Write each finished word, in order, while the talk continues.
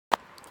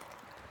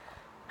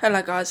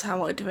Hello guys,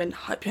 how are you doing?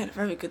 Hope you had a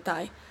very good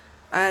day.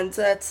 And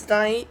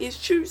today is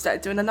Tuesday,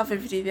 doing another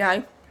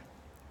video.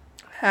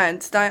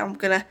 And today I'm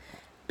gonna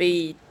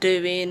be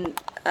doing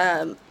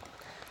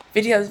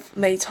videos of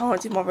me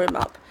tidying my room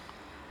up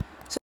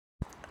to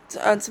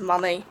earn some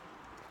money.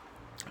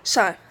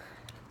 So I'm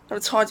gonna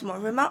tidy my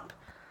room up.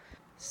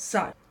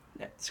 So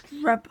let's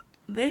grab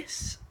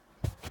this,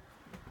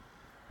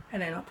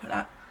 and then I'll put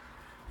that.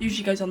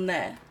 Usually goes on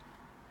there.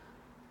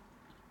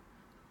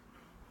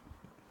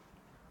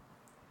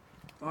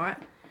 Alright.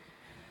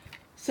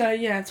 So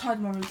yeah, I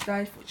tidied my room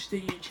today for just a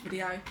YouTube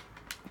video.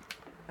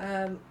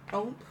 Gotta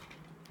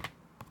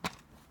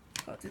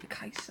do the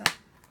case up.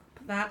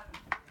 Put that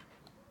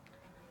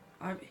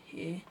over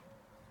here.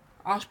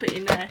 I'll just put it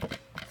in there.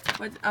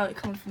 Oh, it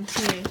comes from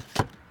here.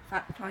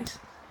 That place.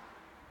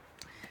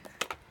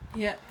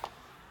 Yep.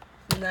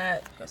 And there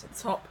it goes at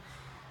the top.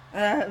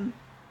 My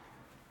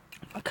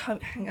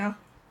coat hanger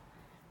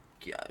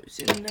goes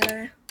in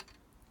there.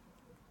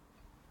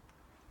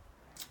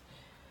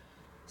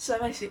 So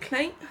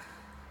basically,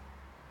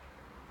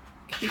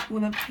 keep all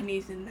the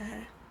pennies in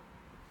there.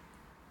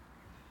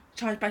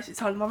 Try to basically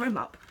tidy my room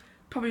up.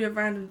 Probably a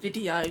random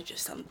video,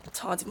 just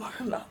tidying my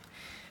room up.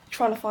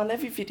 Trying to find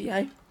every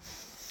video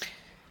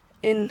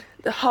in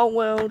the whole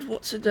world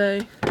what to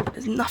do.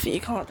 There's nothing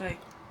you can't do.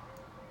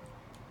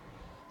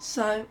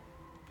 So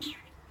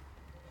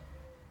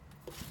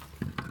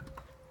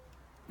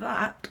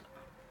that.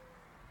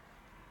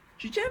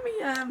 Did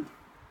Jeremy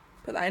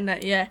put that in there?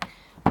 Yeah.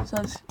 So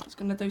I was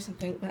gonna do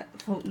something, but I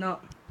thought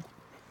not.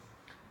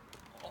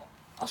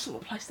 I'll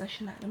sort my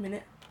PlayStation out in a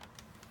minute.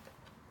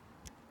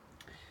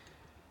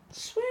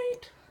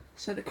 Sweet.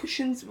 So the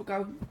cushions will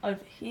go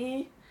over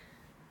here.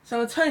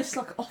 So I'll turn this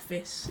like an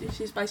office. This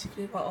is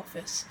basically my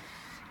office.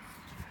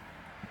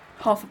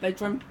 Half a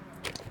bedroom.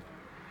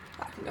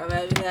 That can go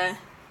over there.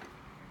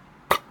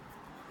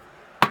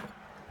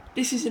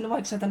 This is in the way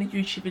because I've done a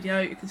YouTube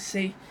video. You can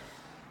see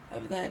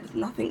over there, there's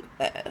nothing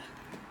there.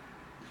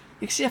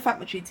 You can see I found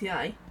my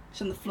GTA.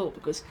 It's on the floor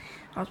because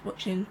I was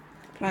watching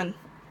playing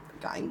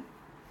the game.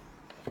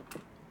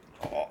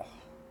 Oh.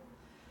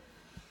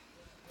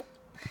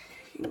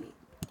 You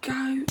can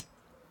go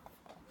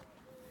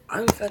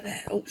over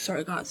there. Oh,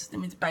 sorry guys,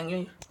 didn't mean to bang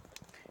you.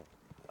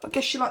 I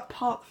guess you like the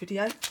park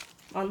video.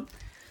 Oh,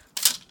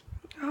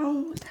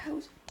 what the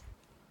hell's...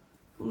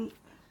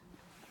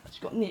 It's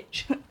got a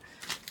niche.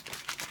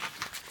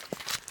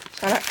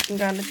 So that can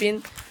go in the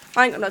bin.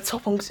 I ain't got no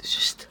top on because it's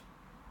just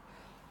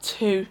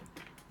too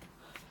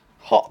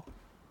hot.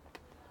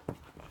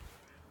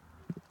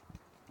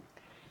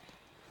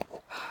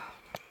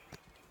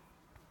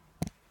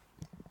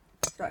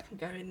 So that can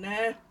go in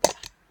there.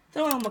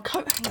 Don't know how my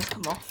coat hangers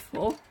come off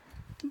for.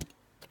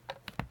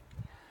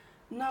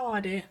 No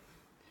idea.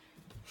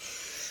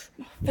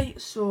 My feet are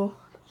sore.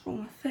 What's wrong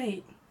with my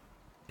feet?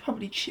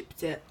 Probably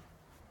chipped it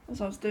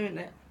as I was doing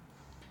it.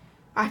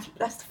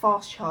 That's the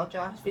fast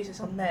charger.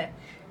 This on there.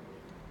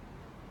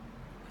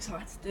 So I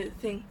had to do the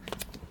thing.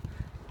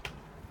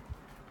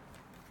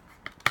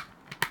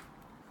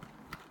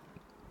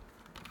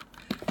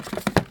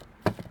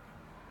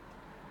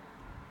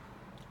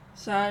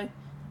 So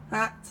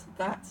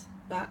that.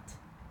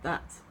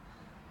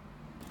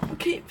 I'll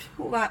keep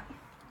all that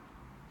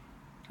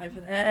over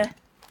there.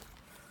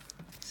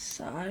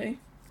 So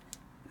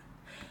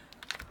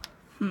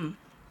put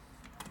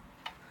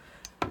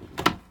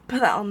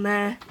that on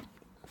there.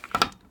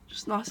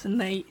 Just nice and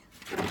neat.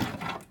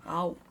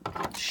 Oh,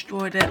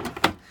 destroyed it.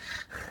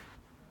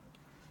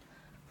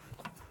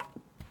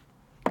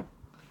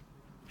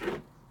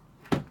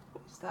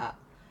 What's that?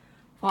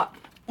 Right,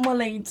 my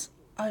leads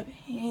over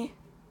here.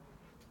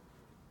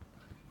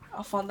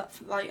 I'll find that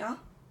for later.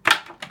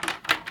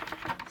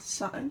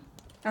 So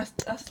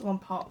that's the one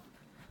part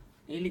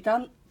nearly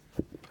done.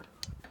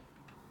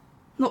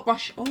 Not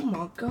rush. Oh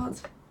my god.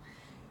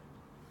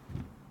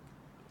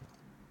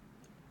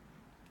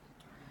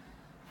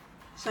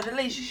 So the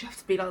leads just have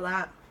to be like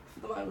that for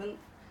the moment.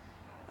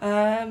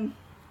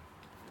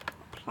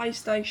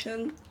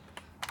 PlayStation.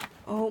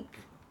 Oh,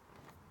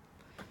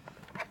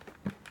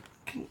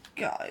 can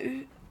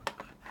go.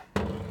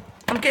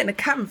 I'm getting a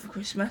camera for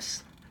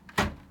Christmas.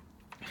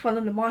 It's one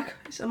of the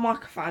it's a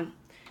microphone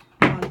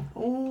one.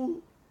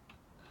 Oh,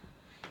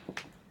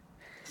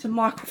 it's a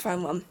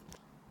microphone one.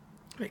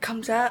 It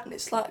comes out and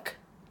it's like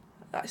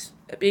that's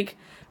a big,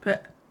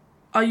 but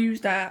I use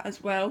that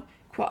as well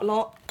quite a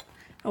lot.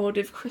 I will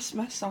do for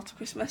Christmas, after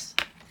Christmas.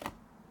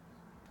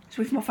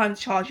 So if my phone's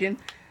charging,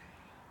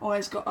 I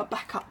always got a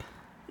backup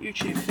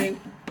YouTube thing.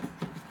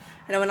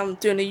 And then when I'm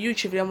doing a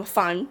YouTube video on my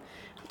phone,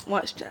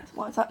 while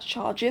that's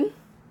charging,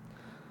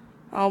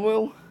 I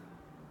will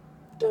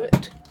do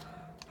it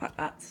like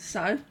that.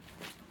 So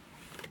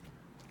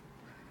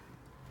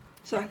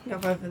I can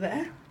go over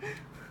there.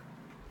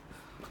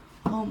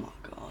 Oh my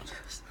god.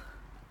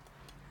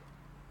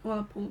 I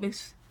want to pull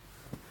this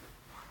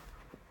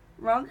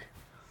rug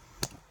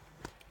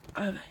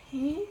over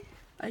here.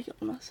 Make it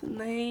nice and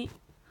neat.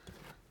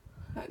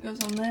 That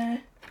goes on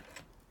there.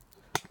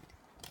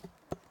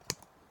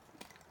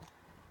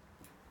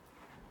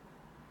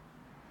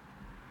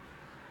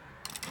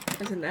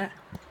 goes in there.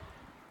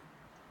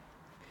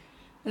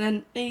 And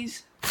then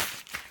these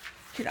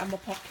keep out of my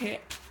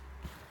pocket.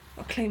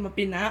 I'll clean my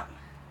bin out.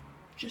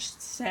 Just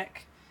a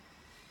sec.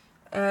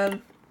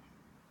 Look,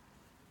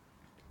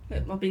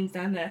 my bin's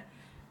down there.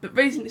 But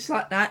the reason it's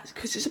like that is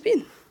because it's a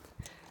bin.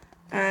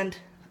 And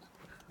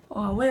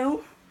I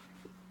will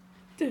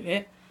do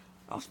it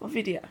after my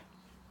video.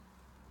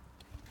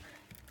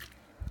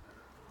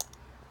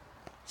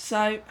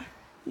 So,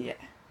 yeah.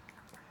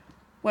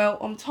 Well,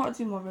 I'm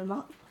tidying my room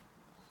up.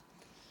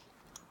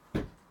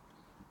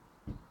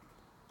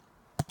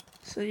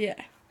 So, yeah.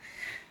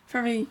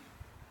 Very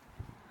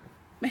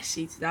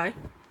messy today.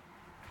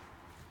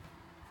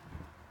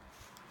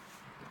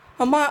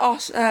 I might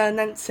ask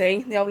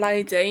Nancy, the old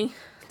lady,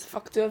 if I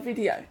could do a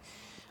video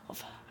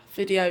of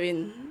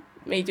videoing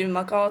me doing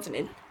my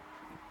gardening.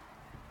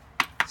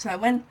 So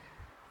when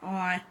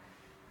I'll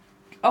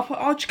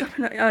just go up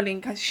in it early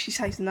in case she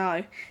says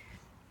no.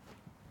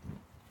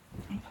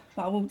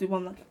 But I will do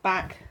one when I get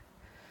back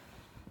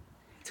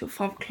till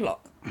 5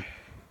 o'clock.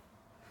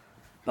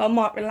 But I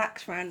might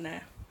relax around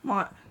there.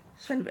 Might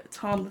spend a bit of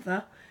time with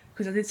her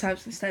because I did say I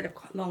was going to stay there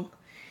quite long.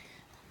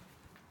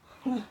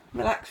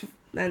 Relax with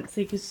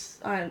Nancy because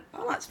I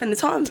like spending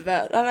time with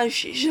her. I know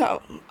she's a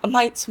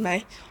mate to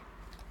me.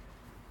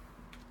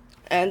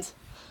 And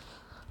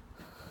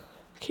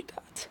keep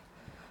that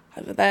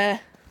over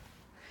there.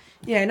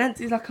 Yeah,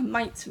 Nancy's like a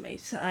mate to me,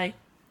 so I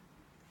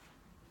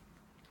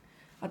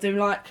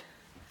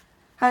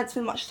haven't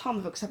spent much time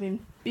with her because I've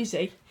been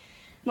busy,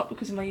 not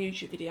because of my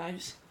YouTube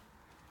videos.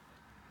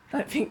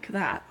 Don't think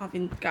that. I've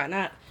been going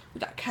out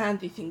with that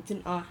candy thing,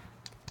 didn't I?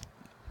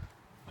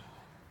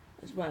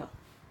 As well.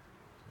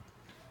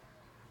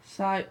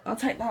 So I'll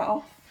take that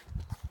off.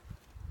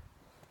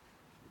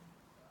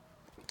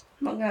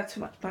 I'm not going to have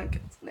too much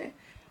blankets in there.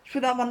 Just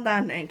put that one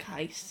down there in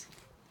case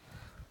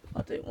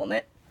I don't want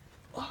it.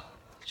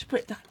 Just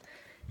put it down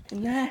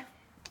in there.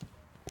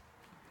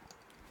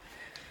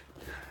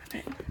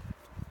 Then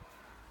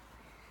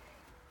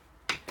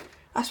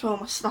that's where all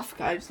my stuff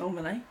goes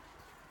normally.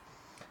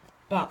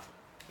 But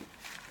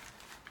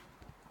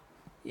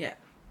yeah.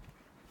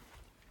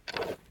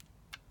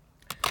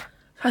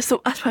 I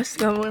thought that's supposed to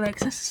go on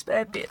because that's the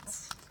spare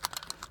bits.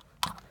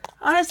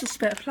 Oh, there's the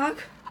spare plug.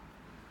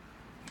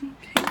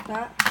 Keep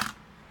that.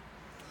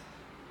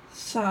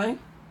 So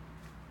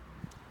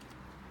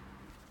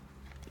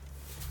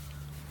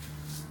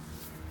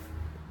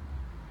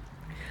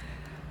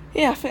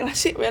yeah, I think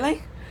that's it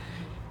really.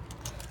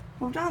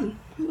 Well done.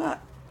 Look.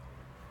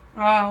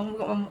 Oh, I've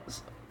got one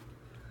that's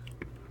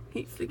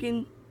keep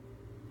freaking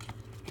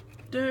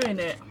doing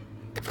it.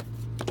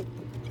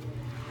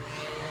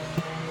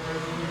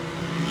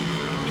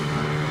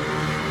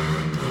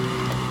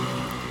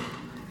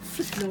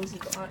 Flipping noisy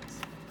lights.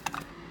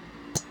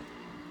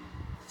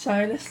 So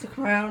let's look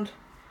around.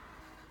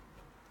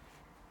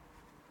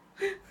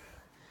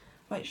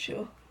 Make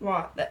sure.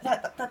 Right,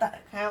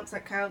 that counts,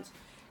 that counts.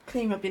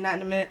 Clean my bin out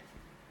in a minute.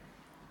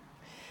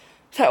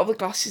 Take all the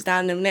glasses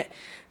down in a minute.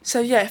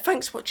 So yeah,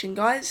 thanks for watching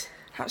guys.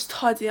 That was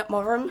tidy up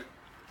my room.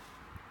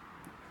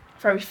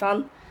 Very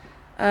fun.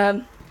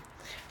 Yeah,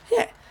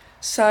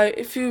 so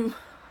if you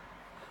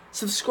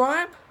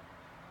subscribe,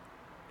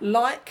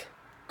 like,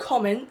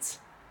 comment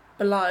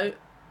below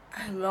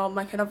and I'll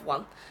make another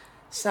one.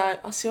 So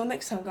I'll see you all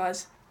next time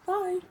guys.